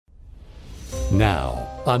Now,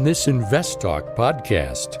 on this Invest Talk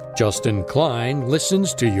podcast, Justin Klein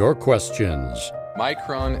listens to your questions.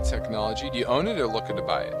 Micron Technology, do you own it or looking to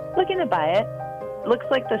buy it? Looking to buy it. Looks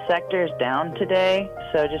like the sector's down today,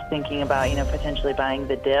 so just thinking about, potentially buying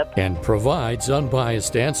the dip. And provides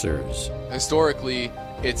unbiased answers. Historically,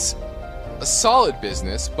 it's a solid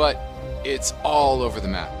business, but it's all over the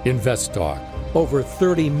map. Invest Talk, over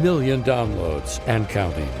 30 million downloads and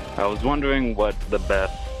counting. I was wondering what the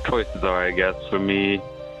best choices are, I guess, for me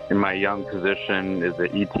in my young position. Is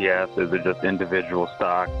it ETF? Is it just individual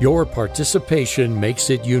stock? Your participation makes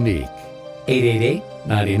it unique.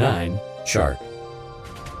 888-99-CHART.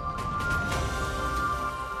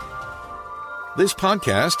 This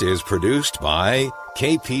podcast is produced by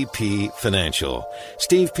KPP Financial.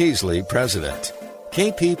 Steve Peasley, President.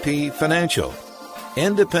 KPP Financial.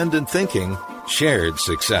 Independent thinking, shared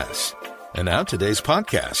success. And now today's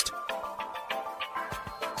podcast.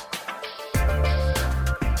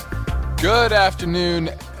 Good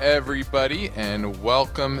afternoon, everybody, and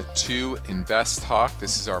welcome to Invest Talk.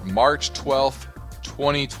 This is our March 12th,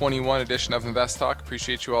 2021 edition of Invest Talk.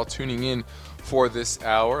 Appreciate you all tuning in for this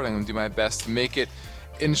hour. I'm going to do my best to make it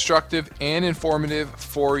instructive and informative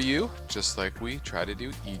for you, just like we try to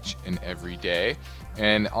do each and every day.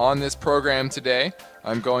 And on this program today,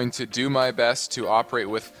 I'm going to do my best to operate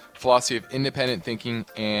with philosophy of independent thinking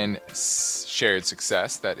and shared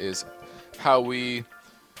success. That is how we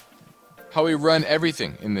run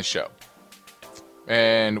everything in this show.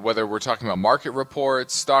 And whether we're talking about market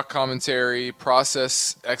reports, stock commentary,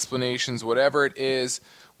 process explanations, whatever it is,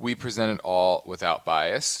 we present it all without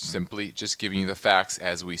bias, simply just giving you the facts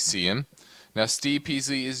as we see them. Now, Steve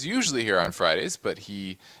Peasley is usually here on Fridays, but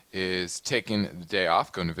he is taking the day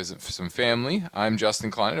off, going to visit some family. I'm Justin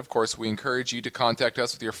Klein. Of course, we encourage you to contact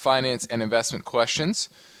us with your finance and investment questions.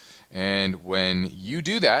 And when you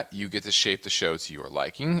do that, you get to shape the show to your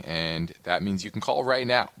liking, and that means you can call right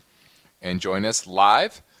now and join us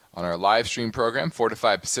live on our live stream program, 4 to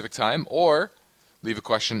 5 Pacific time, or leave a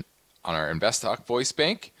question on our Invest Talk voice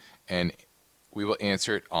bank, and we will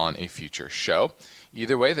answer it on a future show.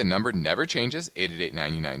 Either way, the number never changes,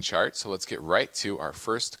 888-99-CHART. So let's get right to our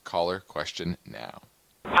first caller question now.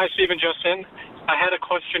 Hi, Steve and Justin. I had a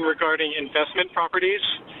question regarding investment properties.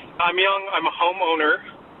 I'm young. I'm a homeowner.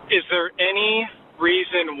 Is there any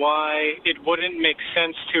reason why it wouldn't make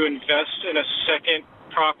sense to invest in a second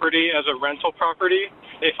property as a rental property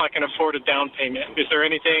if I can afford a down payment? Is there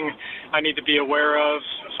anything I need to be aware of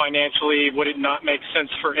financially? Would it not make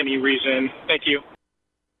sense for any reason? Thank you.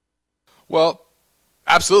 Well,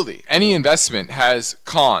 absolutely. Any investment has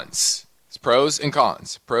cons. It's pros and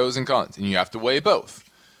cons, and you have to weigh both.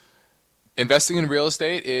 Investing in real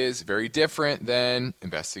estate is very different than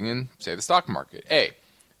investing in, say, the stock market.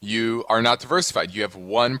 You are not diversified. You have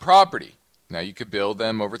one property. Now, you could build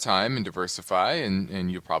them over time and diversify,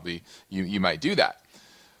 and you might do that.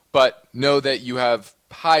 But know that you have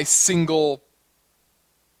high single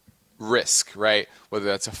risk, right? Whether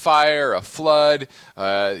that's a fire, a flood,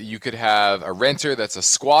 you could have a renter that's a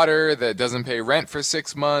squatter that doesn't pay rent for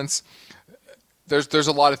 6 months. There's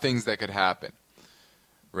a lot of things that could happen,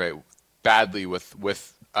 right? Badly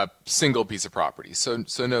with a single piece of property. So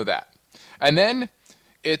know that. And then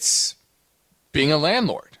it's being a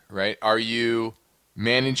landlord, right? Are you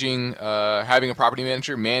managing, having a property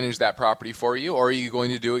manager manage that property for you, or are you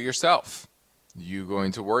going to do it yourself? Are you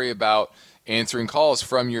going to worry about answering calls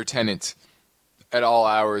from your tenant at all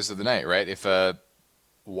hours of the night, right? If a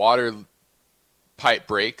water pipe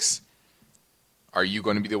breaks, are you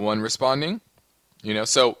going to be the one responding?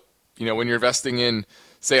 So when you're investing in,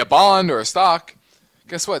 say, a bond or a stock,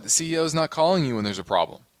 guess what? The CEO is not calling you when there's a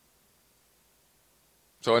problem.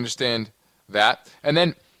 So understand that. And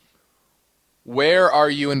then, where are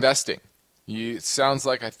you investing? It sounds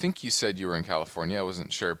like, I think you said you were in California. I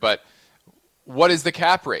wasn't sure. But what is the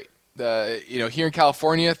cap rate? Here in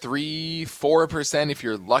California, 3-4% if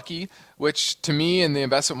you're lucky, which to me in the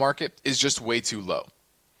investment market is just way too low.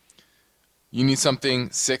 You need something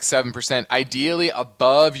 6-7%, ideally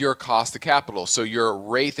above your cost of capital. So your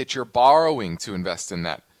rate that you're borrowing to invest in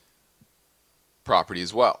that property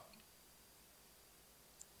as well.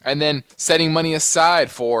 And then setting money aside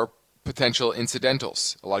for potential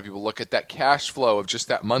incidentals. A lot of people look at that cash flow of just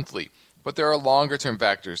that monthly, but there are longer term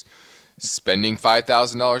factors. Spending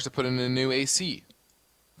 $5,000 to put in a new AC,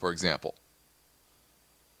 for example.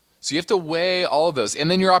 So you have to weigh all of those. And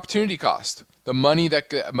then your opportunity cost, the money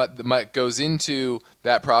that goes into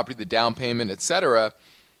that property, the down payment, etc.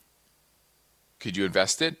 Could you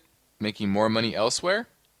invest it, making more money elsewhere?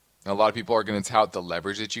 And a lot of people are going to tout the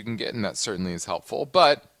leverage that you can get, and that certainly is helpful.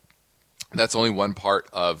 But that's only one part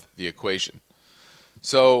of the equation.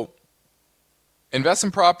 So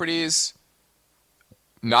investment properties,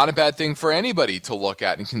 not a bad thing for anybody to look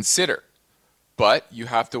at and consider. But you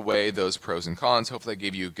have to weigh those pros and cons. Hopefully I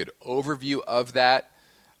gave you a good overview of that.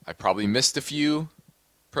 I probably missed a few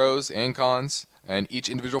pros and cons, and each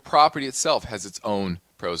individual property itself has its own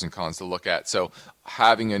pros and cons to look at. So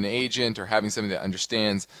having an agent or having somebody that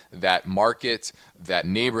understands that market, that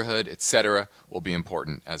neighborhood, etc., will be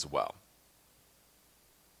important as well.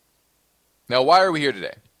 Now, why are we here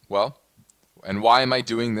today? Well, and why am I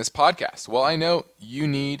doing this podcast? Well, I know you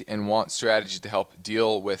need and want strategies to help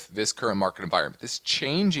deal with this current market environment, this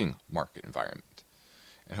changing market environment.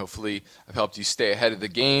 And hopefully I've helped you stay ahead of the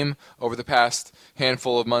game over the past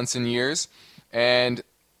handful of months and years. And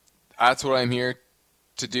that's what I'm here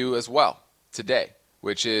to do as well today,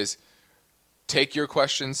 which is take your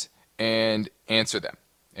questions and answer them.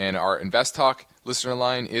 And our Invest Talk listener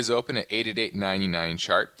line is open at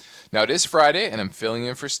 888-99-CHART. Now, it is Friday, and I'm filling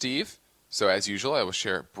in for Steve. So as usual, I will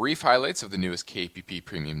share brief highlights of the newest KPP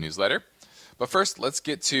Premium newsletter. But first, let's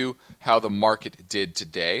get to how the market did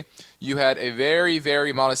today. You had a very,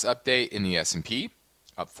 very modest update in the S&P,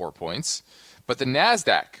 up 4 points. But the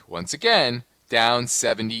NASDAQ, once again, down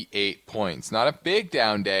 78 points. Not a big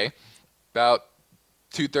down day, about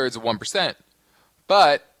 2/3 of 1%.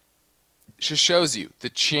 But it just shows you the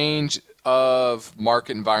change of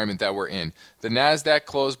market environment that we're in. The NASDAQ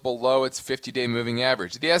closed below its 50-day moving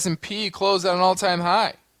average. The S&P closed at an all-time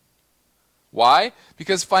high. Why?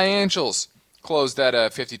 Because financials closed at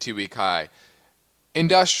a 52-week high.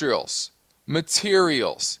 Industrials,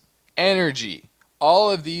 materials, energy,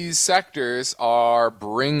 all of these sectors are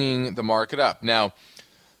bringing the market up. Now,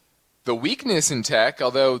 the weakness in tech,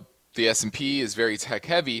 although the S&P is very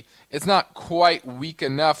tech-heavy, it's not quite weak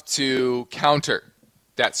enough to counter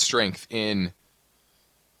that strength in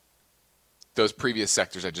those previous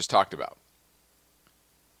sectors I just talked about.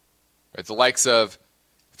 Right, the likes of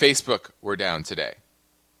Facebook were down today.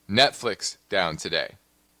 Netflix down today.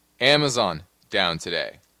 Amazon down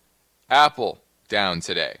today. Apple down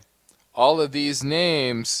today. All of these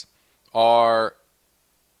names are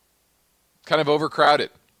kind of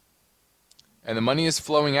overcrowded. And the money is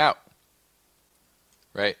flowing out.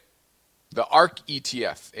 Right? The ARK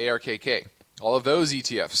ETF, ARKK, all of those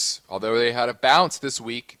ETFs, although they had a bounce this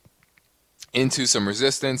week into some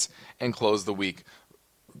resistance and closed the week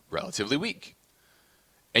relatively weak.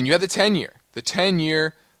 And you have the 10-year. The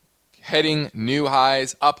 10-year heading new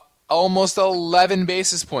highs, up almost 11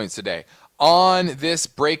 basis points today on this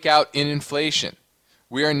breakout in inflation.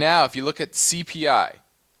 We are now, if you look at CPI,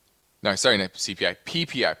 no, sorry, not CPI,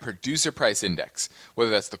 PPI, Producer Price Index, whether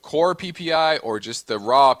that's the core PPI or just the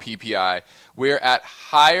raw PPI, we're at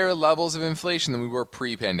higher levels of inflation than we were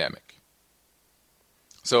pre-pandemic.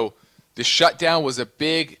 So the shutdown was a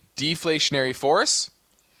big deflationary force,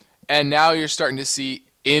 and now you're starting to see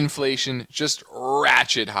inflation just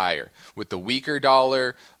ratchet higher with the weaker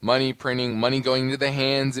dollar, money printing, money going into the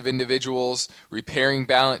hands of individuals, repairing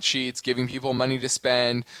balance sheets, giving people money to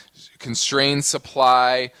spend, constrained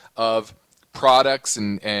supply of products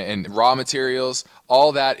and raw materials.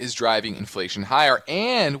 All that is driving inflation higher.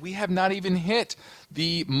 And we have not even hit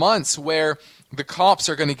the months where the comps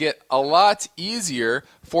are going to get a lot easier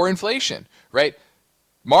for inflation, right?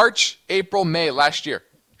 March, April, May last year,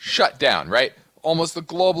 shut down, right? Almost the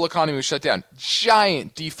global economy was shut down.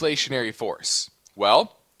 Giant deflationary force.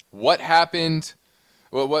 Well, what happened?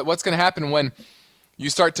 What's going to happen when you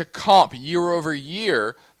start to comp year over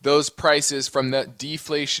year those prices from the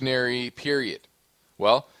deflationary period?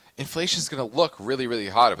 Well, inflation is going to look really, really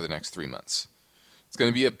hot over the next 3 months. It's going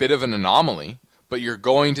to be a bit of an anomaly, but you're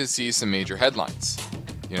going to see some major headlines.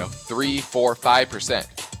 3, 4, 5%.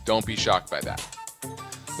 Don't be shocked by that.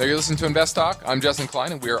 Now you're listening to Invest Talk. I'm Justin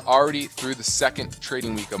Klein, and we are already through the second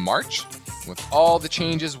trading week of March. With all the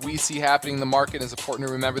changes we see happening in the market, it's important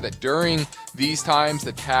to remember that during these times,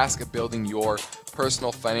 the task of building your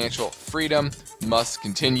personal financial freedom must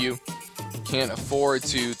continue. You can't afford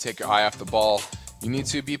to take your eye off the ball. You need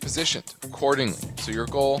to be positioned accordingly. So your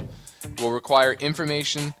goal will require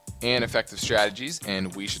information and effective strategies,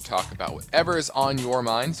 and we should talk about whatever is on your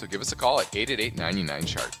mind. So give us a call at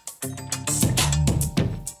 888-99-CHART.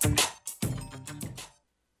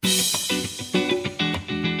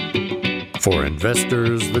 For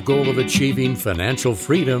investors, the goal of achieving financial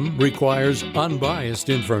freedom requires unbiased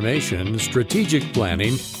information, strategic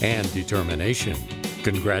planning, and determination.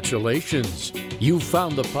 Congratulations! You've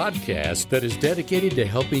found the podcast that is dedicated to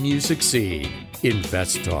helping you succeed.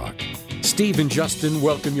 Invest Talk. Steve and Justin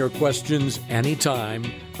welcome your questions anytime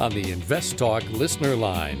on the Invest Talk listener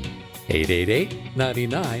line.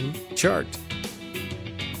 888-99-CHART.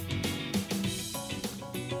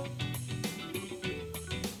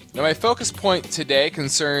 Now, my focus point today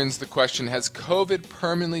concerns the question, has COVID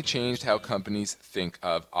permanently changed how companies think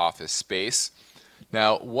of office space?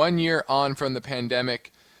 Now, 1 year on from the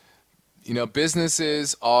pandemic,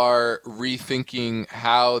 businesses are rethinking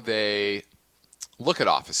how they look at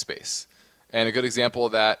office space. And a good example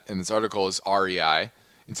of that in this article is REI.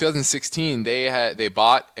 In 2016, they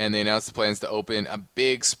bought and they announced the plans to open a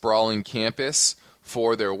big sprawling campus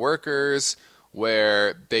for their workers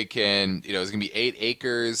where they can, it's going to be 8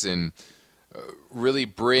 acres and really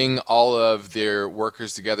bring all of their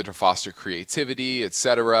workers together to foster creativity,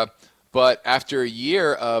 etc. But after a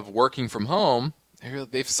year of working from home,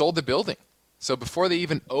 they've sold the building. So before they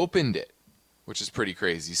even opened it, which is pretty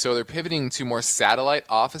crazy. So they're pivoting to more satellite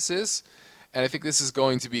offices, and I think this is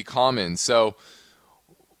going to be common. So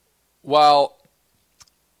while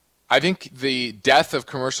I think the death of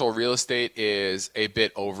commercial real estate is a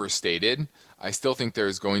bit overstated, I still think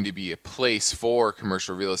there's going to be a place for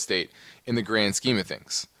commercial real estate in the grand scheme of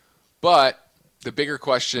things. But the bigger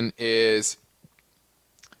question is,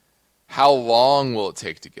 how long will it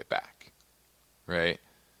take to get back, right?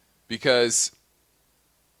 Because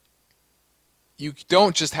you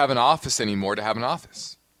don't just have an office anymore to have an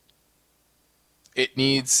office. It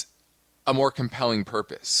needs a more compelling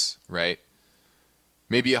purpose, right?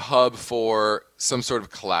 Maybe a hub for some sort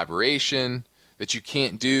of collaboration that you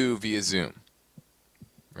can't do via Zoom,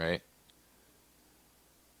 right?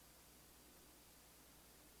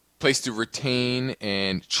 Place to retain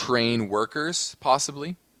and train workers,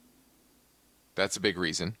 possibly. That's a big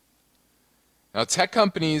reason. Now, tech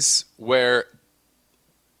companies where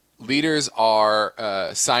leaders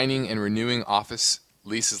are signing and renewing office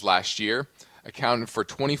leases last year accounted for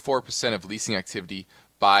 24% of leasing activity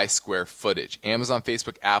by square footage. Amazon,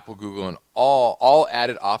 Facebook, Apple, Google, and all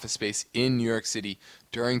added office space in New York City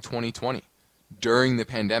during 2020, during the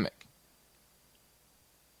pandemic.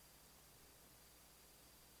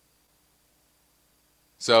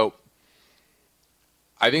 So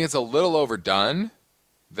I think it's a little overdone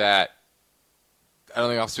that I don't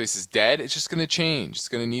think office space is dead. It's just going to change. It's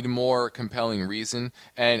going to need a more compelling reason.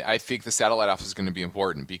 And I think the satellite office is going to be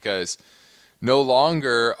important because no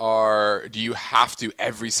longer do you have to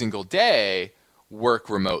every single day work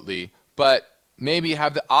remotely, but maybe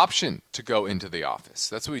have the option to go into the office.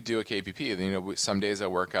 That's what we do at KPP. Some days I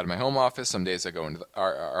work out of my home office, some days I go into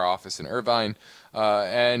our office in Irvine,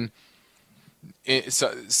 and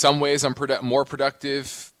some ways I'm more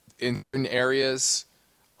productive in certain areas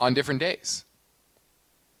on different days.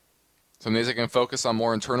 Some days I can focus on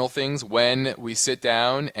more internal things when we sit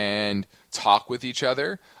down and talk with each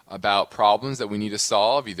other about problems that we need to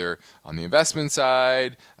solve, either on the investment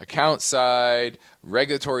side, account side,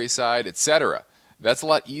 regulatory side, etc. That's a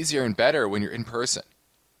lot easier and better when you're in person.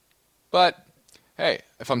 But hey,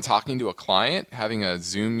 if I'm talking to a client, having a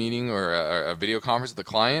Zoom meeting or a video conference with a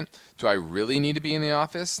client, do I really need to be in the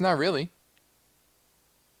office? Not really.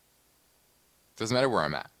 Doesn't matter where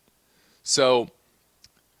I'm at. So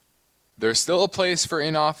there's still a place for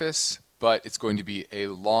in-office, but it's going to be a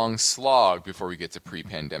long slog before we get to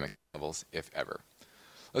pre-pandemic levels, if ever.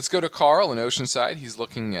 Let's go to Carl in Oceanside. He's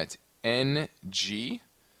looking at NG,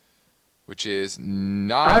 which is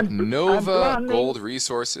Nova Gold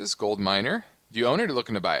Resources, gold miner. Do you own it or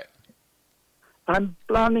looking to buy it? I'm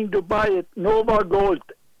planning to buy it, Nova Gold,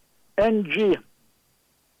 NG.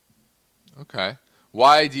 Okay.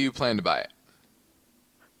 Why do you plan to buy it?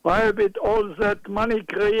 Why, with all that money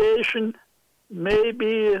creation,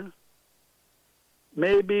 maybe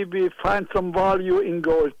we find some value in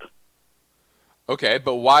gold. Okay,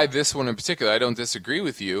 but why this one in particular? I don't disagree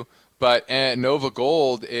with you, but Nova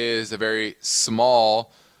Gold is a very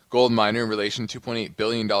small gold miner in relation to $2.8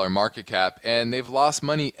 billion market cap, and they've lost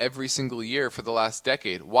money every single year for the last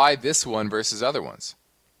decade. Why this one versus other ones?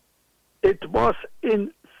 It was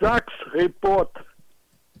in Zacks report.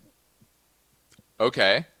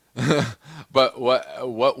 Okay. But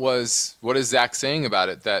what is Zach saying about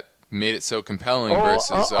it that made it so compelling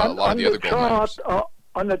versus a lot of the other gold miners?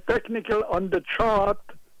 On the chart,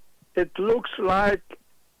 it looks like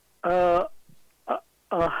a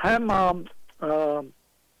hammer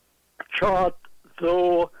chart,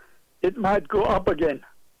 so it might go up again.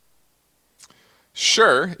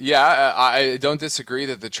 Sure, yeah, I don't disagree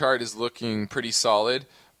that the chart is looking pretty solid,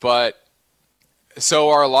 but so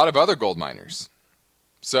are a lot of other gold miners.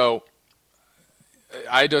 So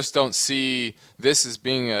I just don't see this as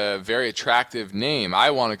being a very attractive name.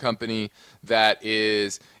 I want a company that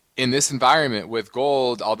is in this environment with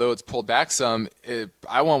gold, although it's pulled back some.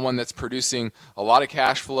 I want one that's producing a lot of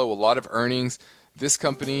cash flow, a lot of earnings. This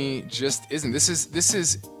company just isn't.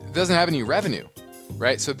 This doesn't have any revenue.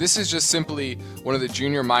 right? So this is just simply one of the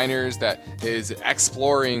junior miners that is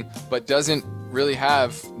exploring but doesn't really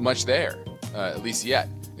have much there, at least yet.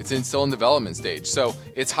 It's still in development stage. So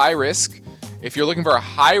it's high risk. If you're looking for a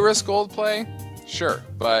high risk gold play, sure.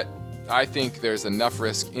 But I think there's enough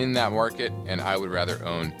risk in that market, and I would rather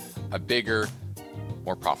own a bigger,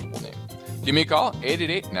 more profitable name. Give me a call,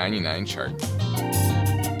 888-99-CHART.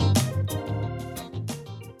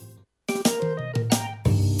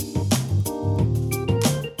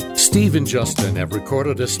 Steve and Justin have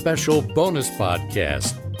recorded a special bonus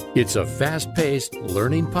podcast. It's a fast-paced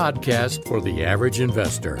learning podcast for the average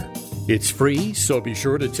investor. It's free, so be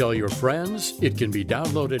sure to tell your friends. It can be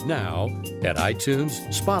downloaded now at iTunes,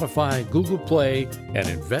 Spotify, Google Play, and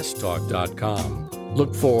investtalk.com.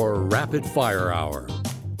 Look for Rapid Fire Hour.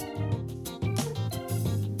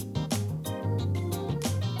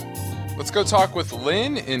 Let's go talk with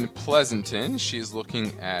Lynn in Pleasanton. She's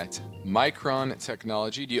looking at Micron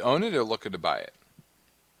Technology. Do you own it or looking to buy it?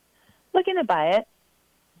 Looking to buy it.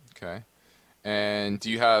 Okay. And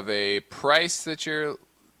do you have a price that you're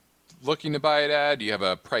looking to buy it at? Do you have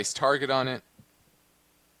a price target on it?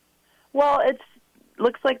 Well, it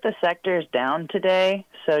looks like the sector is down today,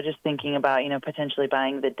 so just thinking about, potentially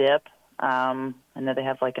buying the dip. I know they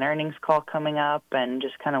have like an earnings call coming up, and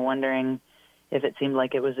just kind of wondering if it seemed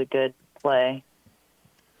like it was a good play.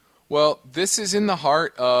 Well, this is in the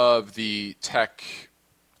heart of the tech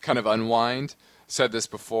kind of unwind. Said this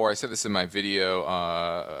before. I said this in my video,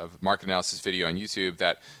 market analysis video on YouTube,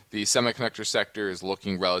 that the semiconductor sector is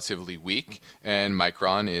looking relatively weak, and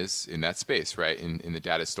Micron is in that space, right, in the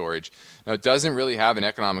data storage. Now, it doesn't really have an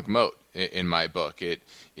economic moat in my book. It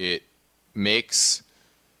makes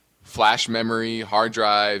flash memory, hard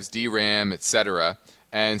drives, DRAM, etc.,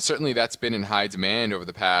 and certainly that's been in high demand over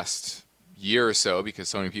the past year or so because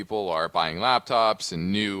so many people are buying laptops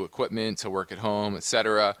and new equipment to work at home,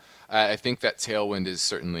 etc. I think that tailwind is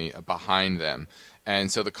certainly behind them. And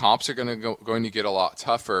so the comps are going to get a lot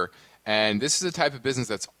tougher. And this is a type of business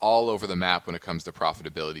that's all over the map when it comes to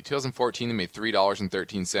profitability. 2014, they made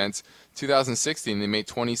 $3.13. 2016, they made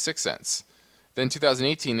 26 cents. Then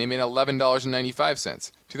 2018, they made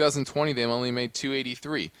 $11.95. 2020, they only made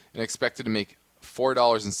 $2.83 and expected to make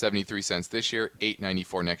 $4.73 this year,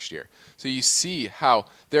 $8.94 next year. So you see how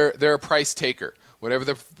they're a price taker. Whatever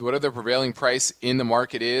the prevailing price in the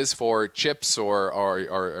market is for chips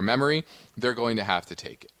or memory, they're going to have to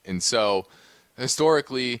take it. And so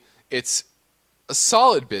historically, it's a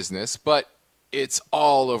solid business, but it's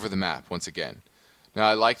all over the map once again. Now,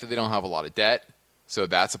 I like that they don't have a lot of debt, so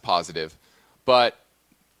that's a positive. But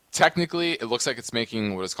technically, it looks like it's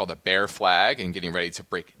making what is called a bear flag and getting ready to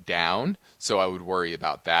break down, so I would worry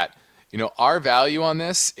about that. Our value on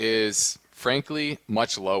this is, frankly,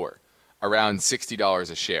 much lower. Around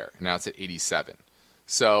 $60 a share. Now it's at 87.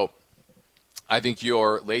 So I think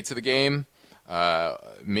you're late to the game.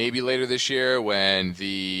 Maybe later this year when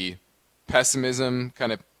the pessimism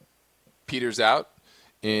kind of peters out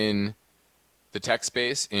in the tech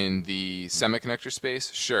space, in the semiconductor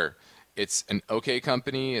space, sure. It's an okay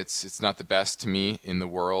company. It's not the best to me in the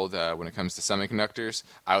world when it comes to semiconductors.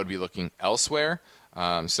 I would be looking elsewhere.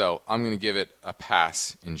 So I'm going to give it a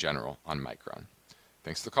pass in general on Micron.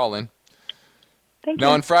 Thanks for the call, Lynn. Thank you.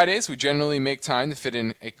 Now, on Fridays, we generally make time to fit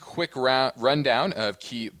in a quick rundown of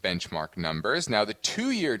key benchmark numbers. Now, the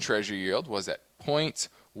 2-year Treasury yield was at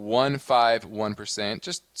 0.151%,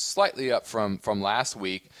 just slightly up from last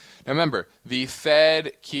week. Now, remember, the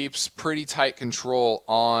Fed keeps pretty tight control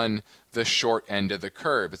on the short end of the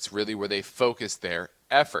curve. It's really where they focus their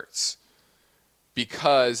efforts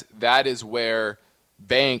because that is where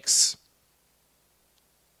banks,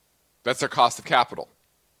 that's their cost of capital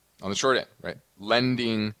on the short end, right?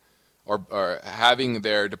 Lending or having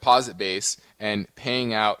their deposit base and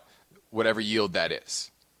paying out whatever yield that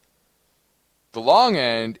is. The long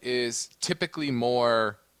end is typically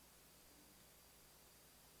more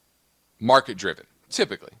market driven,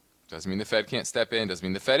 typically. Doesn't mean the Fed can't step in, doesn't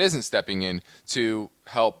mean the Fed isn't stepping in to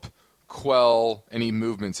help quell any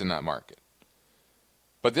movements in that market.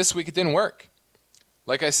 But this week it didn't work.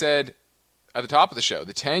 Like I said at the top of the show,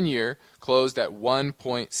 the 10-year closed at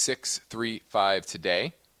 1.635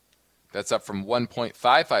 today. That's up from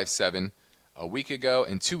 1.557 a week ago.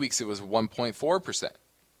 In 2 weeks, it was 1.4%.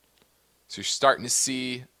 So you're starting to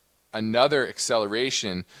see another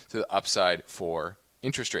acceleration to the upside for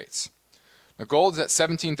interest rates. Now, gold is at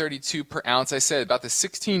 $1,732 per ounce. I said about the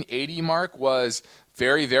 1680 mark was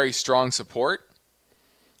very, very strong support.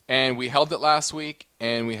 And we held it last week,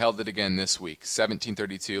 and we held it again this week.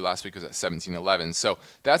 1732, last week was at 1711. So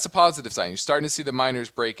that's a positive sign. You're starting to see the miners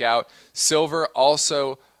break out. Silver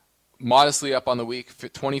also modestly up on the week,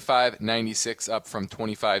 25.96 up from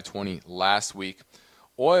 25.20 last week.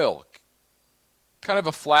 Oil, kind of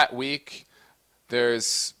a flat week.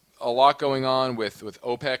 There's a lot going on with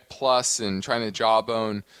OPEC Plus and trying to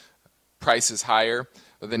jawbone prices higher.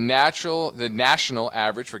 The national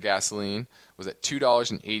average for gasoline was at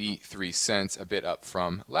 $2.83, a bit up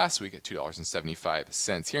from last week at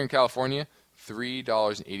 $2.75. Here in California,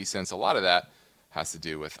 $3.80. A lot of that has to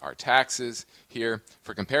do with our taxes here.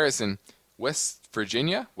 For comparison, West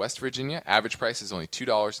Virginia, average price is only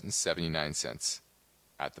 $2.79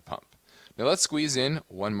 at the pump. Now let's squeeze in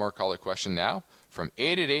one more caller question now from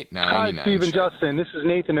 888-99. Hi, Steve and Justin. This is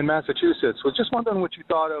Nathan in Massachusetts. Was just wondering what you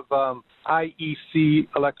thought of IEC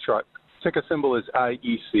Electric. Ticker symbol is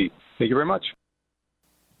IEC. Thank you very much.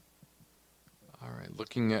 All right,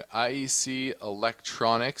 looking at IEC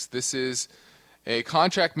Electronics. This is a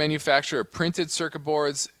contract manufacturer of printed circuit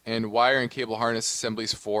boards and wire and cable harness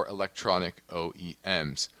assemblies for electronic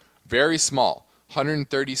OEMs. Very small,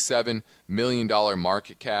 $137 million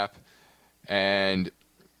market cap, and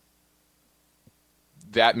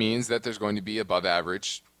that means that there's going to be above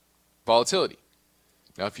average volatility.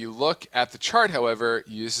 Now, if you look at the chart, however,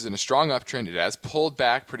 this is in a strong uptrend. It has pulled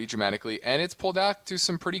back pretty dramatically, and it's pulled out to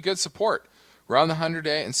some pretty good support around the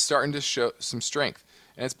 100-day and starting to show some strength.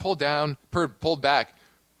 And it's pulled back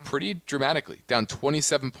pretty dramatically, down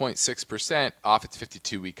 27.6% off its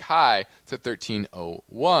 52-week high to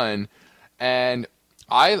 1301. And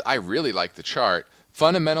I really like the chart.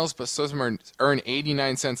 Fundamentals, but so some earn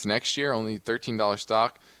 89 cents next year, only $13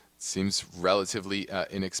 stock. Seems relatively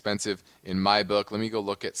inexpensive in my book. Let me go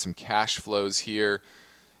look at some cash flows here.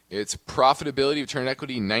 Its profitability, return on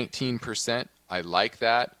equity, 19%. I like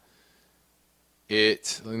that.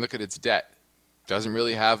 Let me look at its debt. Doesn't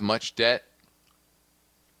really have much debt.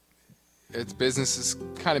 Its business has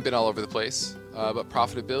kind of been all over the place, but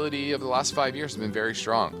profitability over the last 5 years has been very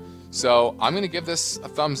strong. So I'm going to give this a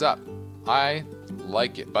thumbs up. I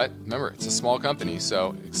like it, but remember, it's a small company,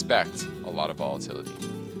 so expect a lot of volatility.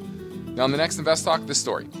 Now, on the next Invest Talk, this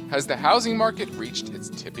story. Has the housing market reached its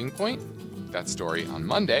tipping point? That story on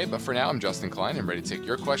Monday, but for now, I'm Justin Klein. I'm ready to take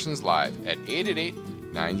your questions live at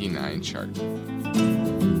 888-99-CHART.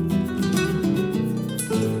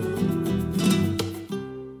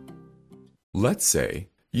 Let's say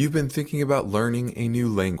you've been thinking about learning a new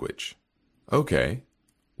language. Okay,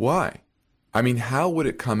 why? I mean, how would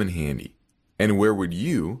it come in handy? And where would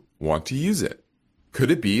you want to use it?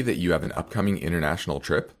 Could it be that you have an upcoming international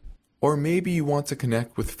trip? Or maybe you want to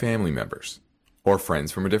connect with family members or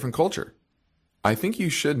friends from a different culture? I think you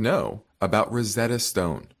should know about Rosetta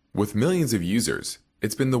Stone. With millions of users,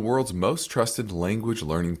 it's been the world's most trusted language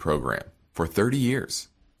learning program for 30 years.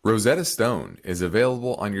 Rosetta Stone is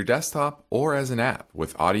available on your desktop or as an app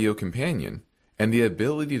with Audio Companion and the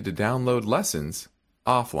ability to download lessons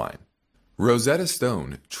offline. Rosetta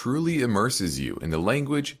Stone truly immerses you in the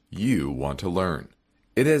language you want to learn.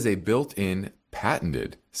 It has a built-in,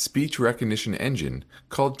 patented speech recognition engine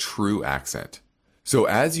called True Accent. So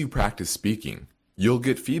as you practice speaking, you'll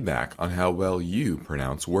get feedback on how well you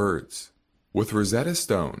pronounce words. With Rosetta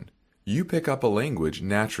Stone, you pick up a language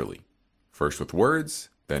naturally, first with words,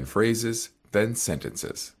 then phrases, then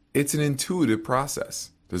sentences. It's an intuitive process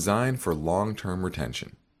designed for long-term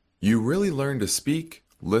retention. You really learn to speak,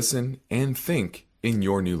 listen, and think in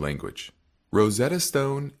your new language. Rosetta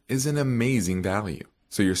Stone is an amazing value,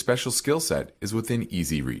 so your special skill set is within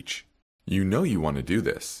easy reach. You know you want to do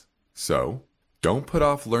this, so don't put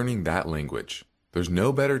off learning that language. There's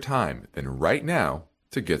no better time than right now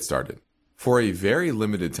to get started. For a very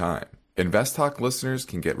limited time, InvestTalk listeners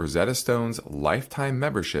can get Rosetta Stone's lifetime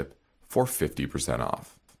membership for 50%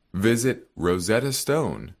 off. Visit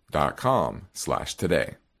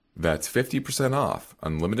rosettastone.com/today. That's 50% off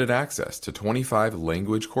unlimited access to 25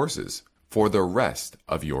 language courses for the rest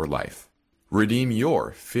of your life. Redeem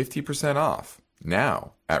your 50% off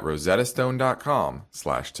now at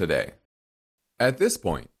rosettastone.com/today. At this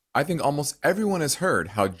point, I think almost everyone has heard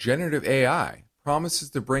how generative AI promises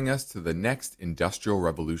to bring us to the next industrial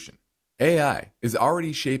revolution. AI is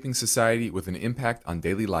already shaping society with an impact on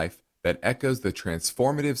daily life that echoes the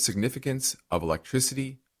transformative significance of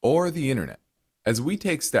electricity or the internet. As we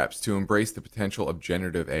take steps to embrace the potential of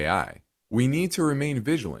generative AI, we need to remain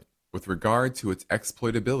vigilant with regard to its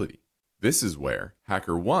exploitability. This is where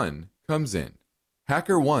HackerOne comes in.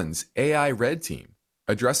 HackerOne's AI Red Team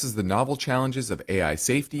addresses the novel challenges of AI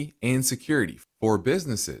safety and security for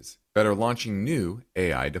businesses that are launching new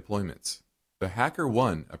AI deployments. The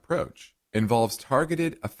HackerOne approach involves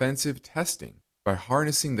targeted offensive testing by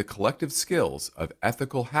harnessing the collective skills of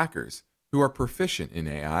ethical hackers who are proficient in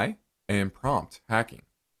AI and prompt hacking.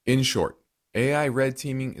 In short, AI red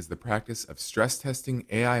teaming is the practice of stress testing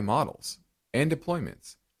AI models and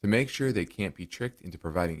deployments to make sure they can't be tricked into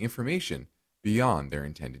providing information beyond their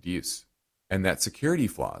intended use, and that security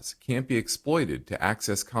flaws can't be exploited to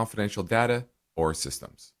access confidential data or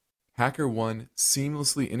systems. HackerOne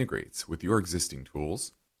seamlessly integrates with your existing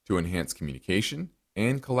tools to enhance communication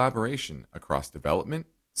and collaboration across development,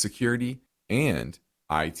 security, and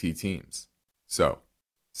IT teams. So,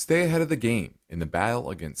 stay ahead of the game in the battle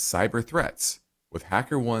against cyber threats with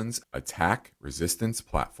HackerOne's attack resistance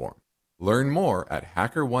platform. Learn more at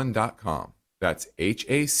hackerone.com. That's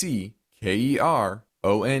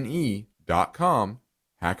HackerOne.com,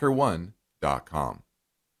 hackerone.com.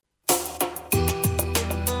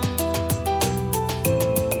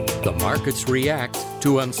 The markets react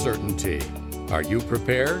to uncertainty. Are you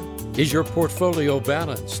prepared? Is your portfolio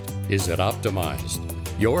balanced? Is it optimized?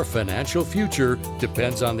 Your financial future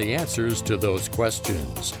depends on the answers to those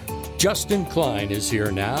questions. Justin Klein is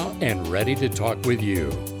here now and ready to talk with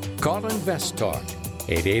you. Call Invest Talk,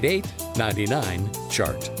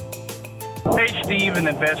 888-99-CHART. Hey, Steve and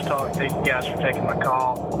Invest Talk. Thank you guys for taking my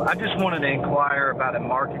call. I just wanted to inquire about a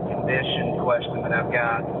market condition question that I've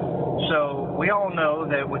got. So we all know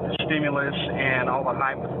that with the stimulus and all the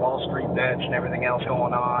hype with Wall Street bets and everything else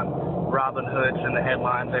going on, Robin Hood's in the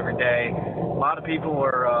headlines every day. A lot of people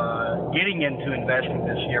are getting into investing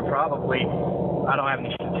this year, probably, I don't have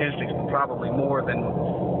any statistics, but probably more than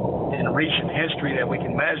in recent history that we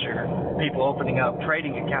can measure. People opening up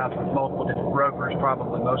trading accounts with multiple different brokers,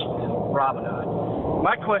 probably mostly in Robinhood.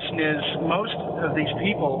 My question is, most of these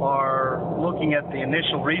people are looking at the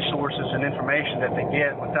initial resources and information that they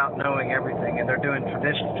get without knowing everything, and they're doing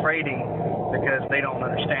traditional trading because they don't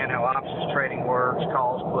understand how options trading works,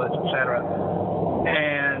 calls, puts, etc.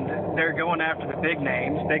 And they're going after the big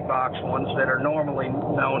names, big box ones that are normally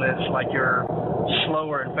known as like your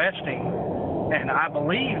slower investing. And I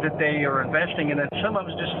believe that they are investing, and then some of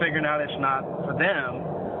them just figuring out it's not for them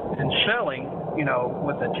and selling, you know,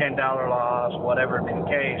 with a $10 loss, whatever it be the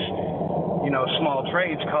case, you know, small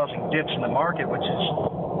trades causing dips in the market, which is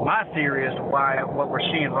my theory as to why what we're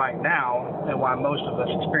seeing right now and why most of us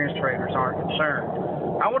experienced traders aren't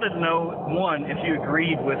concerned. I wanted to know, one, if you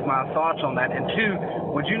agreed with my thoughts on that, and two,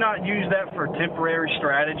 would you not use that for a temporary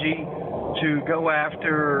strategy to go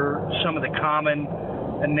after some of the common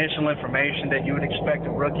initial information that you would expect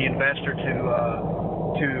a rookie investor to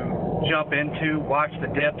jump into, watch the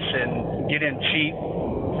dips and get in cheap,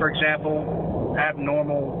 for example,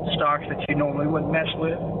 abnormal stocks that you normally wouldn't mess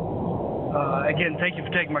with? Again, thank you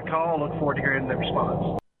for taking my call. I look forward to hearing the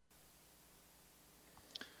response.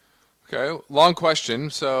 Okay, long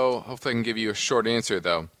question, so hopefully I can give you a short answer,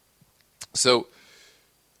 though. So,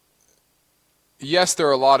 yes, there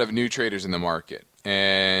are a lot of new traders in the market,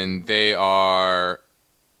 and they are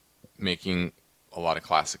making a lot of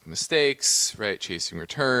classic mistakes, right? Chasing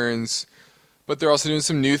returns. But they're also doing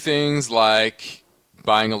some new things like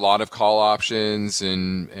buying a lot of call options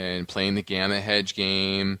and playing the gamma hedge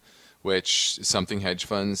game, which is something hedge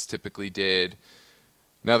funds typically did.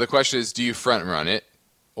 Now the question is, do you front run it,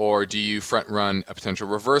 or do you front run a potential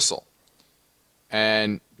reversal?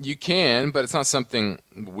 And you can, but it's not something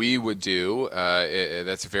we would do.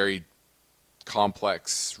 That's a very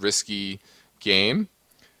complex, risky game.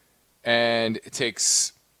 And it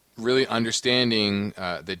takes really understanding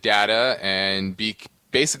the data and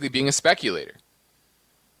basically being a speculator.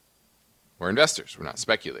 We're investors. We're not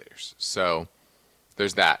speculators. So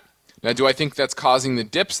there's that. Now, do I think that's causing the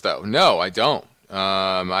dips, though? No, I don't.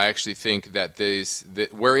 I actually think that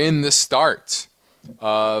we're in the start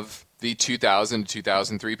of the 2000 to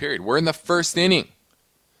 2003 period. We're in the first inning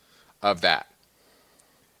of that.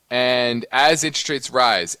 And as interest rates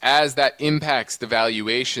rise, as that impacts the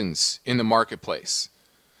valuations in the marketplace,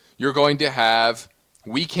 you're going to have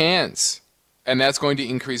weak hands. And that's going to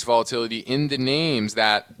increase volatility in the names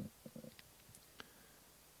that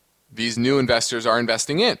these new investors are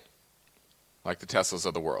investing in, like the Teslas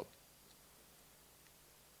of the world.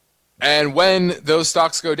 And when those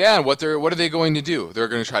stocks go down, what are they going to do? They're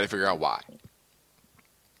going to try to figure out why.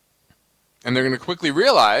 And they're going to quickly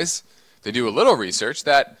realize, they do a little research,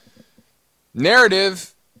 that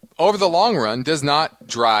narrative over the long run does not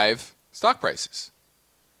drive stock prices.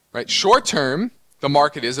 Right? Short term, the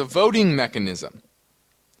market is a voting mechanism.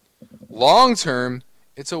 Long term,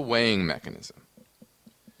 it's a weighing mechanism.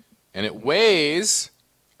 And it weighs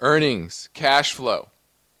earnings, cash flow,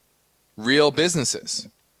 real businesses.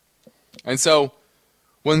 And so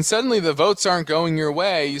when suddenly the votes aren't going your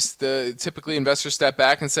way, typically investors step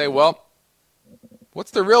back and say, well,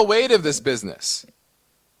 what's the real weight of this business?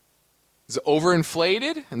 Is it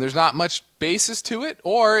overinflated and there's not much basis to it?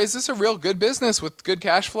 Or is this a real good business with good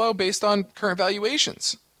cash flow based on current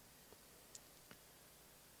valuations?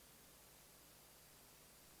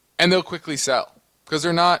 And they'll quickly sell because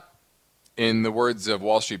they're not, in the words of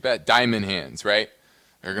Wall Street Bet, diamond hands, right?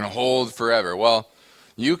 They're going to hold forever. Well,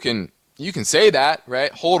 you can say that,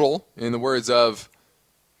 right? HODL, in the words of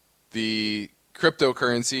the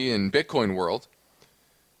cryptocurrency and Bitcoin world.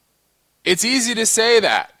 It's easy to say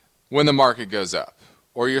that when the market goes up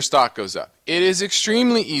or your stock goes up. It is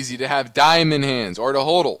extremely easy to have diamond hands or to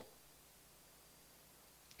HODL.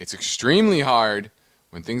 It's extremely hard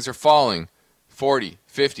when things are falling 40,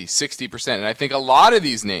 50, 60%. And I think a lot of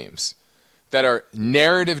these names that are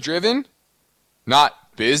narrative driven,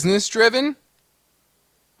 not business driven,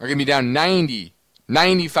 are going to be down 90,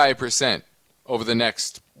 95% over the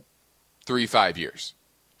next 3-5 years.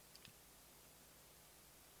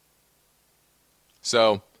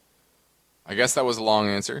 So, I guess that was a long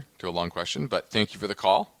answer to a long question, but thank you for the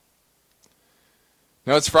call.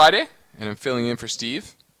 Now it's Friday, and I'm filling in for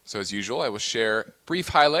Steve. So as usual, I will share brief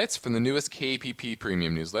highlights from the newest KPP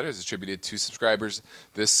Premium newsletter. It's distributed to subscribers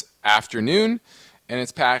this afternoon, and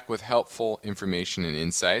it's packed with helpful information and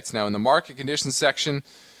insights. Now in the market conditions section,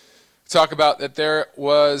 talk about that there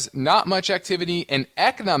was not much activity in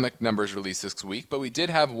economic numbers released this week, but we did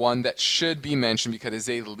have one that should be mentioned because it is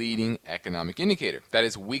a leading economic indicator. That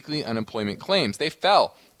is weekly unemployment claims. They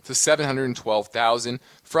fell to 712,000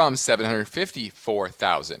 from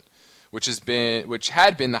 754,000, which had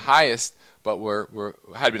been the highest, but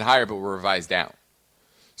had been higher, but were revised down.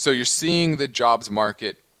 So you're seeing the jobs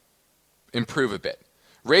market improve a bit.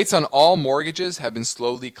 Rates on all mortgages have been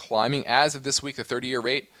slowly climbing. As of this week, the 30-year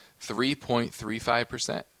rate,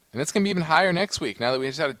 3.35%. And it's going to be even higher next week now that we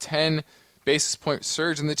just had a 10 basis point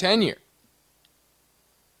surge in the 10-year.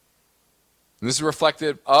 And this is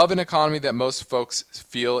reflective of an economy that most folks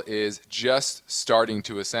feel is just starting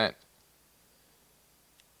to ascend.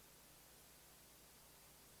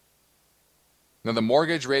 Now, the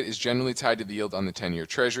mortgage rate is generally tied to the yield on the 10-year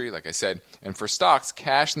Treasury, like I said. And for stocks,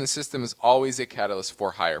 cash in the system is always a catalyst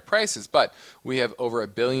for higher prices. But we have over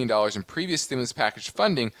 $1 billion in previous stimulus package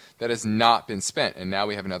funding that has not been spent. And now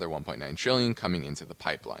we have another $1.9 trillion coming into the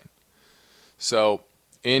pipeline. So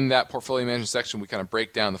in that portfolio management section, we kind of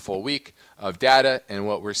break down the full week of data and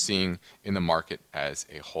what we're seeing in the market as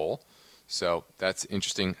a whole. So that's an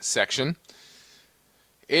interesting section.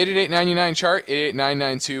 888-99 chart,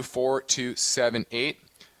 888-992-4278.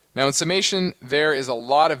 Now in summation, there is a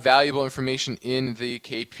lot of valuable information in the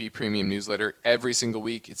KP Premium newsletter every single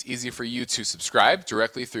week. It's easy for you to subscribe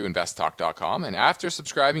directly through investtalk.com, and after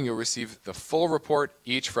subscribing, you'll receive the full report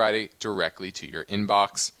each Friday directly to your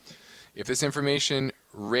inbox. If this information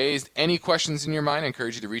raised any questions in your mind, I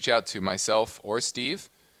encourage you to reach out to myself or Steve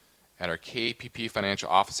at our KPP Financial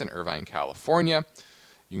Office in Irvine, California.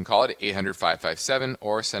 You can call it 800-557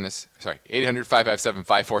 or send us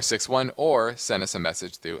 800-557-5461 or send us a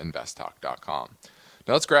message through investtalk.com.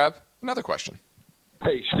 Now let's grab another question.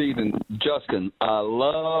 Hey, Stephen, Justin, I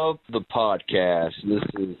love the podcast. This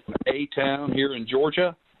is A-Town here in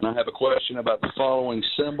Georgia, and I have a question about the following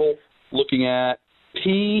symbol. Looking at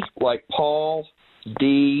P like Paul,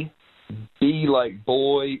 D, B like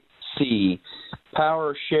boy, C.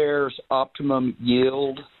 Power Shares Optimum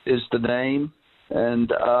Yield is the name. And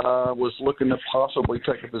was looking to possibly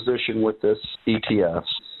take a position with this ETF.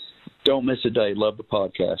 Don't miss a day. Love the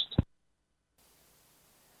podcast.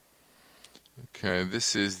 Okay,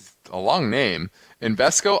 this is a long name.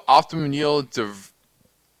 Invesco Optimum Yield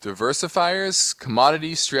Diversifiers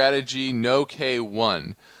Commodity Strategy No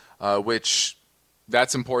K1, which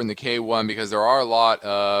that's important, the K1, because there are a lot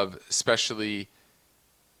of especially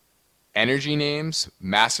energy names,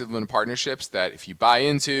 massive limited partnerships that if you buy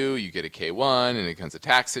into, you get a K1 and it becomes a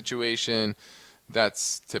tax situation.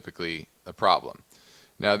 That's typically a problem.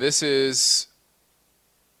 Now this is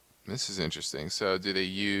interesting. So do they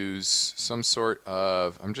use some sort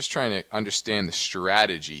of, I'm just trying to understand the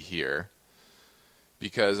strategy here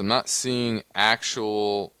because I'm not seeing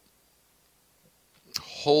actual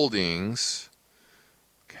holdings.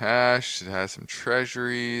 Cash, it has some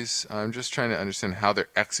treasuries. I'm just trying to understand how they're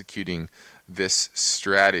executing this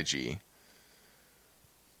strategy.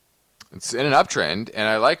 It's in an uptrend, and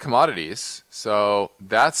I like commodities, so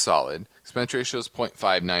that's solid. Expense ratio is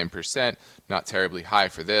 0.59%, not terribly high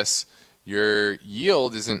for this. Your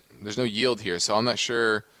yield isn't, there's no yield here, so I'm not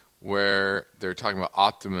sure where they're talking about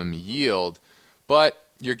optimum yield, but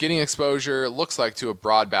you're getting exposure, it looks like, to a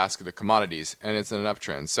broad basket of commodities, and it's in an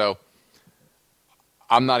uptrend. So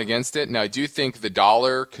I'm not against it. Now, I do think the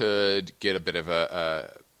dollar could get a bit of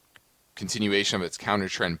a continuation of its counter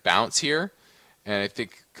trend bounce here. And I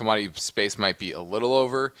think commodity space might be a little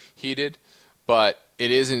overheated, but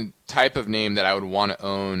it is a type of name that I would want to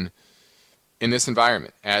own in this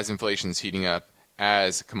environment as inflation is heating up,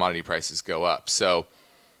 as commodity prices go up. So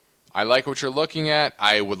I like what you're looking at.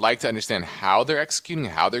 I would like to understand how they're executing,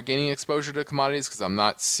 how they're gaining exposure to commodities, because I'm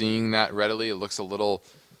not seeing that readily. It looks a little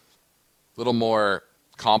more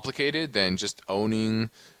complicated than just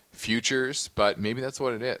owning futures, but maybe that's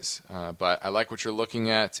what it is. But I like what you're looking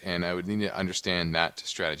at, and I would need to understand that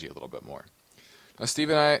strategy a little bit more. Now,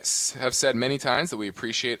 Steve and I have said many times that we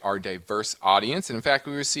appreciate our diverse audience, and in fact,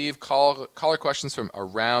 we receive caller questions from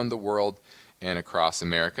around the world and across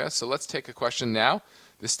America. So let's take a question now.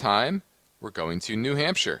 This time, we're going to New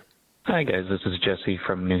Hampshire. Hi guys, this is Jesse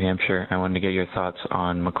from New Hampshire. I wanted to get your thoughts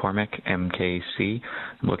on McCormick, MKC.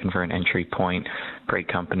 I'm looking for an entry point. Great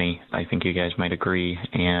company. I think you guys might agree,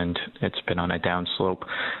 and it's been on a downslope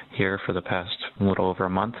here for the past little over a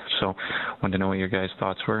month. So I wanted to know what your guys'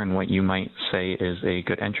 thoughts were and what you might say is a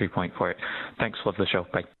good entry point for it. Thanks. Love the show.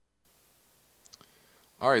 Bye.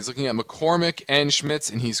 All right, he's looking at McCormick and Schmitz,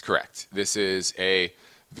 and he's correct. This is a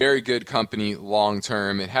very good company long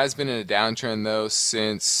term. It has been in a downtrend, though,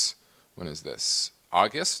 since... when is this?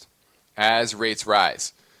 August, as rates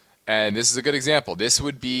rise. And this is a good example. This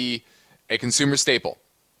would be a consumer staple.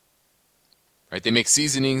 Right? They make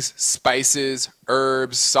seasonings, spices,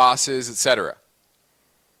 herbs, sauces, etc.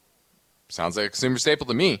 Sounds like a consumer staple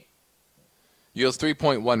to me. Yields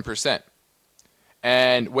 3.1%.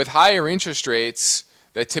 And with higher interest rates,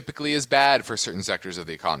 that typically is bad for certain sectors of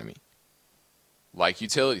the economy. Like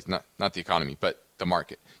utilities, not the economy, but the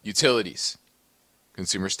market. Utilities.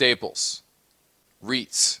 Consumer staples,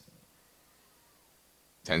 REITs,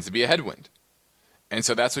 tends to be a headwind. And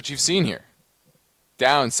so that's what you've seen here.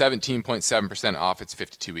 Down 17.7% off its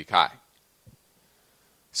 52-week high.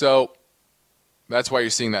 So that's why you're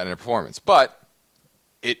seeing that in their performance. But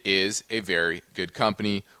it is a very good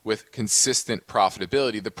company with consistent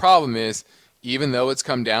profitability. The problem is, even though it's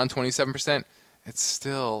come down 27%, it's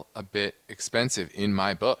still a bit expensive in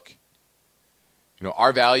my book. You know,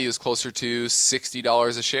 our value is closer to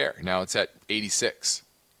 $60 a share. Now it's at 86.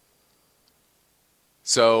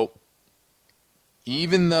 So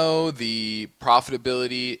even though the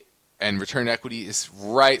profitability and return equity is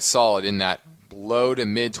right solid in that low to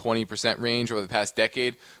mid 20% range over the past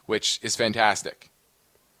decade, which is fantastic,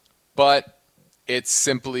 but it's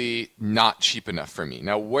simply not cheap enough for me.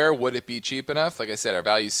 Now, where would it be cheap enough? Like I said, our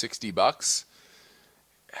value is $60.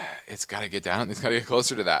 It's got to get down. It's got to get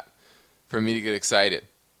closer to that for me to get excited.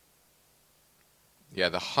 Yeah,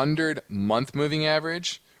 the 100-month moving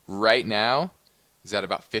average right now is at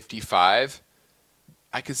about 55.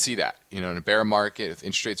 I could see that. You know, in a bear market, with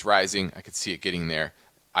interest rates rising, I could see it getting there.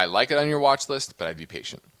 I like it on your watch list, but I'd be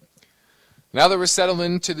patient. Now that we're settled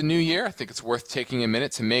into the new year, I think it's worth taking a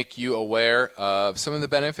minute to make you aware of some of the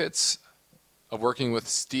benefits of working with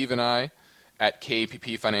Steve and I at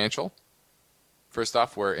KPP Financial. First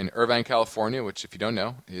off, we're in Irvine, California, which, if you don't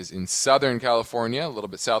know, is in Southern California, a little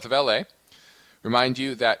bit south of LA. Remind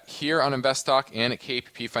you that here on Invest Talk and at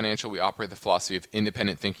KPP Financial, we operate the philosophy of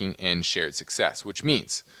independent thinking and shared success, which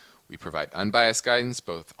means we provide unbiased guidance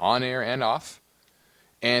both on air and off,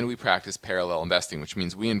 and we practice parallel investing, which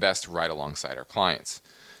means we invest right alongside our clients.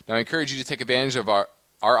 Now, I encourage you to take advantage of our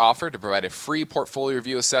offer to provide a free portfolio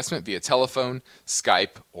review assessment via telephone,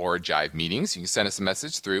 Skype, or Jive meetings. You can send us a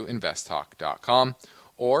message through investtalk.com,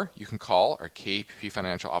 or you can call our KPP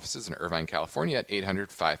Financial offices in Irvine, California at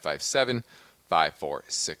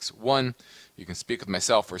 800-557-5461. You can speak with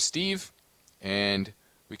myself or Steve, and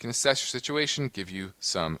we can assess your situation, give you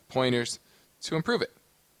some pointers to improve it.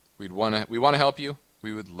 We want to help you.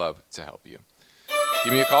 We would love to help you.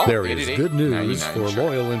 Give me a call. There is good news for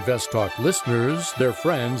loyal Invest Talk listeners, their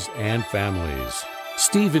friends, and families.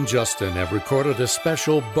 Steve and Justin have recorded a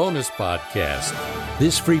special bonus podcast.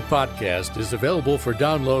 This free podcast is available for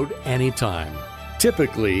download anytime.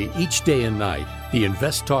 Typically, each day and night, the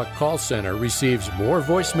Invest Talk call center receives more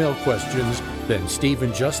voicemail questions than Steve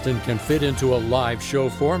and Justin can fit into a live show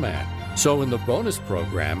format. So in the bonus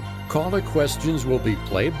program, caller questions will be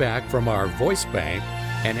played back from our voice bank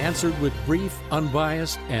and answered with brief,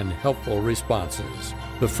 unbiased, and helpful responses.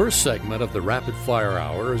 The first segment of the Rapid Fire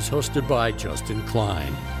Hour is hosted by Justin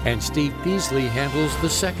Klein, and Steve Peasley handles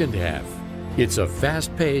the second half. It's a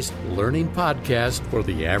fast-paced learning podcast for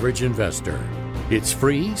the average investor. It's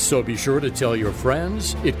free, so be sure to tell your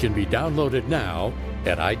friends. It can be downloaded now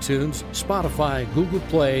at iTunes, Spotify, Google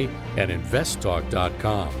Play, and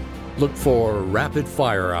investtalk.com. Look for Rapid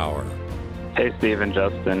Fire Hour. Hey, Steve and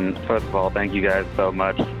Justin. First of all, thank you guys so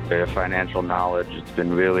much for your financial knowledge. It's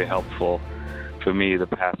been really helpful for me the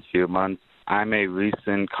past few months. I'm a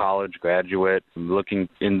recent college graduate. I'm looking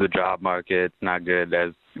in the job market. It's not good,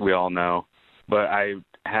 as we all know. But I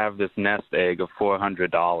have this nest egg of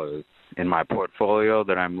 $400 in my portfolio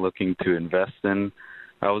that I'm looking to invest in.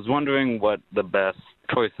 I was wondering what the best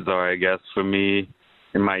choices are, I guess, for me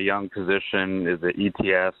in my young position. Is it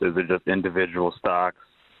ETFs? Is it just individual stocks?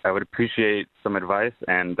 I would appreciate some advice,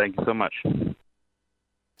 and thank you so much.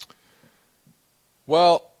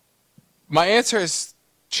 Well, my answer has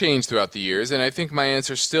changed throughout the years, and I think my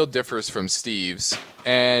answer still differs from Steve's.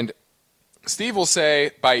 And Steve will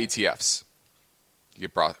say, buy ETFs. You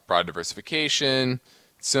get broad diversification.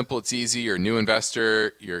 It's simple, it's easy. You're a new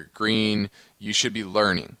investor. You're green. You should be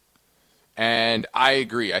learning. And I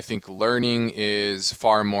agree. I think learning is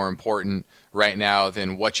far more important right now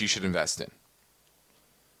than what you should invest in.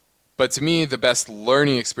 But to me, the best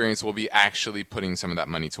learning experience will be actually putting some of that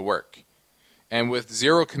money to work. And with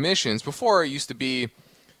zero commissions, before it used to be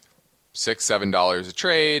 $6, $7 a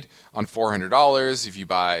trade on $400. If you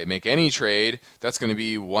make any trade, that's going to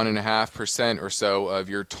be 1.5% or so of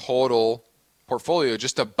your total portfolio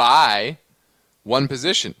just to buy one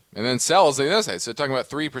position, and then sell is the other side. So talking about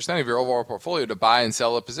 3% of your overall portfolio to buy and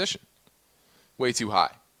sell a position. Way too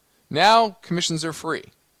high. Now commissions are free,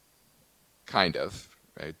 kind of.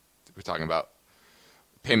 Right? We're talking about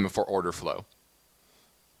payment for order flow.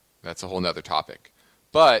 That's a whole nother topic.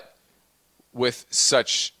 But with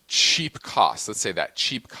such cheap costs, let's say that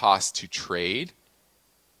cheap cost to trade,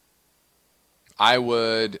 I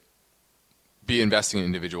would be investing in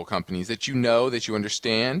individual companies that you know, that you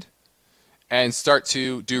understand, and start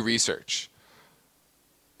to do research.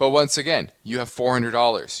 But once again, you have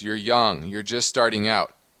 $400. You're young. You're just starting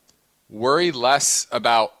out. Worry less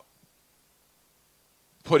about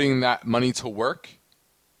putting that money to work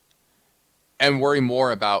and worry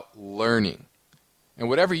more about learning. And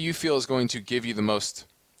whatever you feel is going to give you the most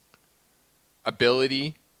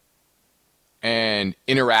ability and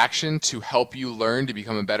interaction to help you learn to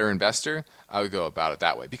become a better investor, I would go about it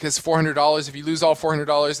that way. Because $400, if you lose all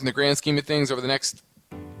 $400 in the grand scheme of things over the next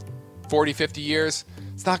 40, 50 years,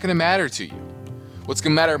 it's not going to matter to you. What's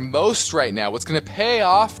going to matter most right now, what's going to pay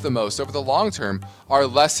off the most over the long term are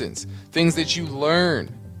lessons, things that you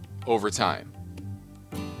learn over time.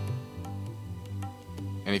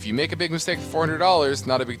 And if you make a big mistake with $400,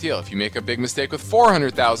 not a big deal. If you make a big mistake with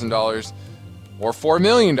 $400,000 or $4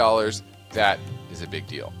 million, that is a big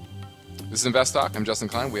deal. This is Invest Talk. I'm Justin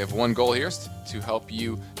Klein. We have one goal here to help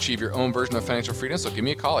you achieve your own version of financial freedom. So give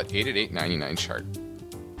me a call at 888-99-CHART.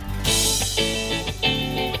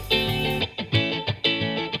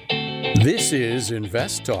 This is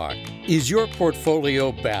Invest Talk. Is your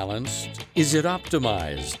portfolio balanced? Is it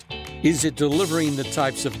optimized? Is it delivering the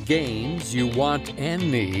types of gains you want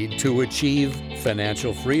and need to achieve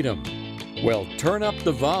financial freedom? Well, turn up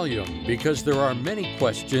the volume because there are many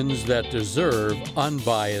questions that deserve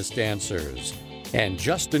unbiased answers. And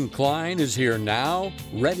Justin Klein is here now,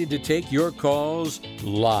 ready to take your calls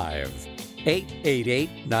live.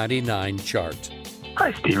 888-99-CHART.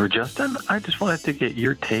 Hi, Steve or Justin. I just wanted to get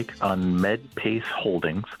your take on MedPace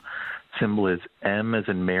Holdings. Symbol is M as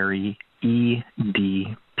in Mary,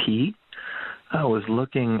 EDP. I was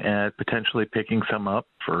looking at potentially picking some up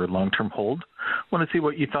for long-term hold. Want to see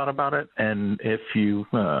what you thought about it, and if you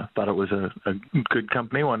thought it was a good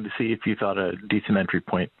company. Wanted to see if you thought a decent entry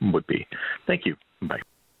point would be. Thank you. Bye.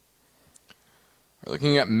 We're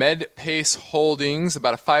looking at MedPace Holdings,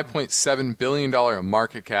 about a $5.7 billion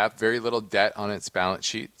market cap, very little debt on its balance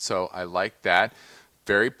sheet, so I like that.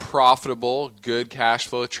 Very profitable, good cash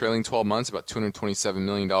flow, trailing 12 months, about $227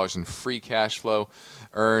 million in free cash flow,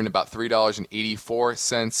 earned about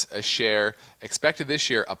 $3.84 a share. Expected this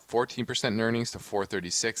year up 14% in earnings to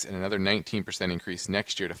 $4.36 and another 19% increase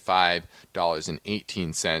next year to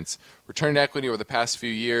 $5.18. Return to equity over the past few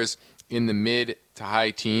years in the mid to high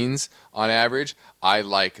teens on average. I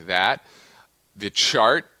like that. The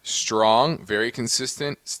chart, strong, very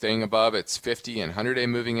consistent, staying above its 50 and 100-day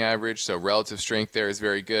moving average, so relative strength there is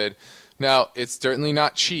very good. Now, it's certainly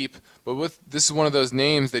not cheap, but this is one of those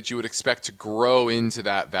names that you would expect to grow into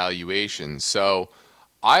that valuation. So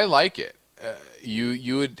I like it.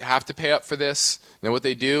 You would have to pay up for this. Now, what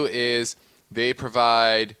they do is they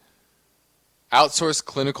provide outsourced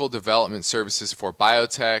clinical development services for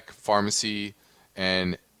biotech,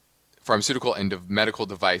 pharmaceutical and medical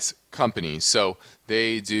device companies. So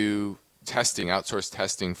they do testing, outsourced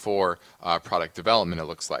testing for product development, it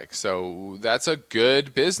looks like. So that's a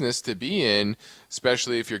good business to be in,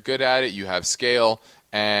 especially if you're good at it, you have scale,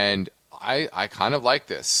 and I kind of like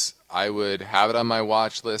this. I would have it on my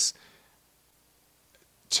watch list.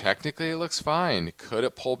 technically it looks fine. Could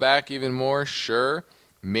it pull back even more? Sure.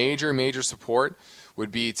 Major support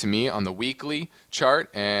would be, to me, on the weekly chart,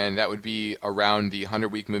 and that would be around the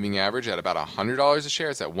 100-week moving average at about $100 a share.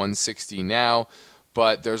 It's at $160 now,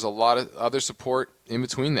 but there's a lot of other support in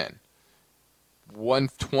between then.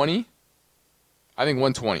 120? I think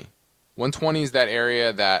 120. 120 is that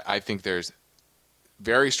area that I think there's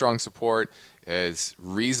very strong support, is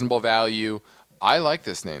reasonable value. I like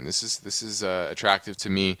this name. This is attractive to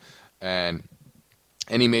me, and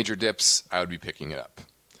any major dips, I would be picking it up.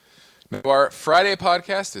 Now, our Friday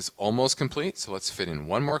podcast is almost complete, so let's fit in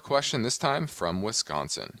one more question, this time from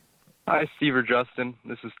Wisconsin. Hi, Steve or Justin.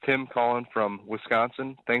 This is Tim calling from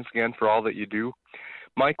Wisconsin. Thanks again for all that you do.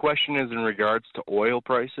 My question is in regards to oil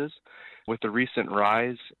prices. With the recent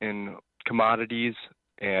rise in commodities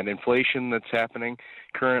and inflation that's happening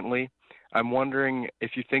currently, I'm wondering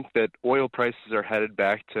if you think that oil prices are headed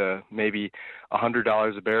back to maybe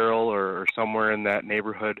 $100 a barrel or somewhere in that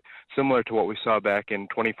neighborhood, similar to what we saw back in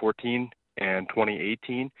 2014 and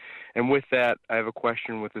 2018. And with that, I have a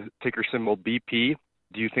question with the ticker symbol BP.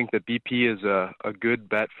 Do you think that BP is a good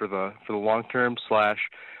bet for the long term /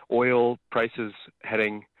 oil prices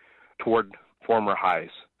heading toward former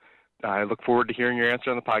highs? I look forward to hearing your answer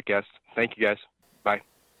on the podcast. Thank you, guys. Bye.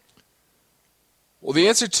 Well, the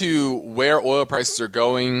answer to where oil prices are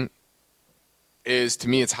going is, to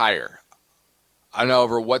me, it's higher. I don't know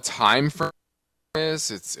over what time frame it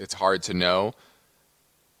is. It's hard to know.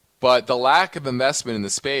 But the lack of investment in the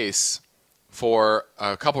space for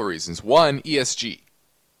a couple of reasons. One, ESG.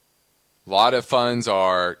 A lot of funds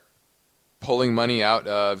are pulling money out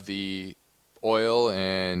of the oil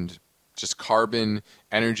and just carbon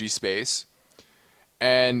energy space.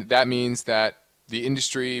 And that means that the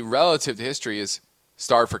industry, relative to history, is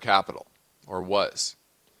starved for capital, or was.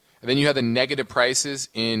 And then you had the negative prices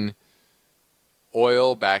in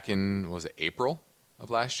oil back in, was it April of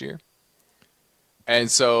last year?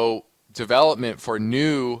 And so development for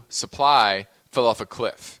new supply fell off a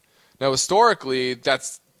cliff. Now, historically,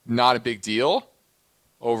 that's not a big deal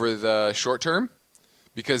over the short term,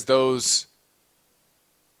 because those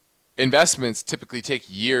investments typically take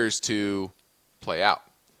years to play out.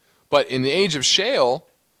 But in the age of shale,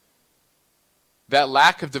 that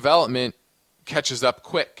lack of development catches up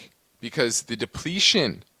quick, because the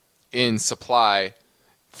depletion in supply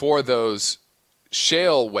for those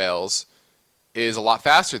shale wells is a lot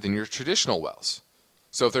faster than your traditional wells.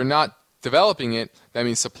 So if they're not developing it, that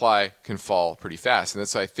means supply can fall pretty fast. And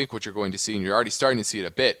that's, I think, what you're going to see, and you're already starting to see it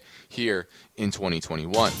a bit here in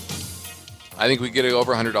 2021. I think we get it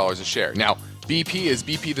over $100 a share. Now, BP, is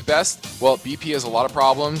BP the best? Well, BP has a lot of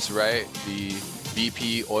problems, right? The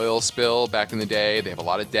BP oil spill back in the day, they have a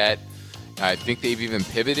lot of debt. I think they've even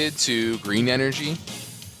pivoted to green energy.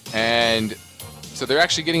 And so they're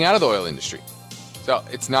actually getting out of the oil industry. So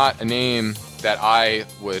it's not a name that I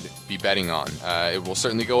would be betting on. It will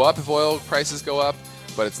certainly go up if oil prices go up,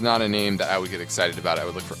 but it's not a name that I would get excited about. I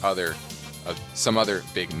would look for some other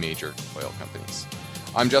big major oil companies.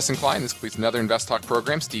 I'm Justin Klein. This completes another Invest Talk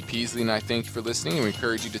program. Steve Peasley and I thank you for listening, and we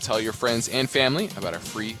encourage you to tell your friends and family about our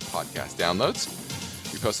free podcast downloads.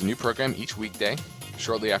 We post a new program each weekday,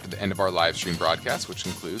 shortly after the end of our live stream broadcast, which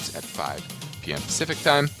concludes at 5 p.m. Pacific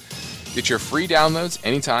time. Get your free downloads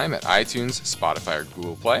anytime at iTunes, Spotify, or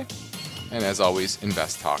Google Play. And as always,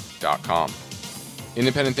 investtalk.com.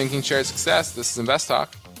 Independent thinking, shared success. This is Invest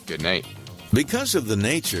Talk. Good night. Because of the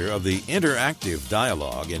nature of the interactive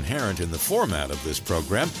dialogue inherent in the format of this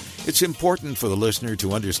program, it's important for the listener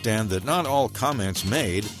to understand that not all comments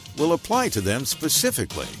made will apply to them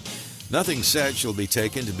specifically. Nothing said shall be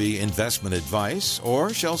taken to be investment advice,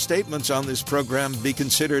 or shall statements on this program be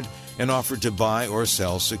considered an offer to buy or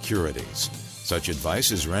sell securities. Such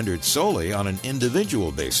advice is rendered solely on an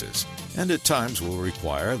individual basis, and at times will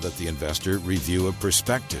require that the investor review a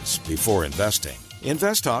prospectus before investing.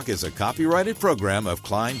 Invest Talk is a copyrighted program of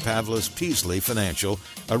Klein Pavlis Peasley Financial,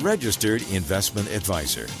 a registered investment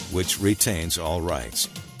advisor, which retains all rights.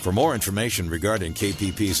 For more information regarding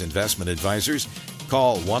KPP's investment advisors,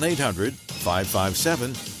 call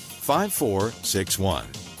 1-800-557-5461.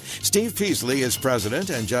 Steve Peasley is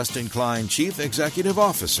President and Justin Klein Chief Executive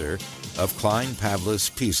Officer of Klein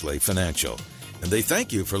Pavlis Peasley Financial. And they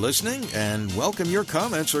thank you for listening and welcome your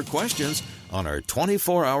comments or questions on our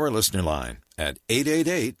 24-hour listener line at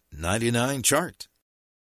 888-99-CHART.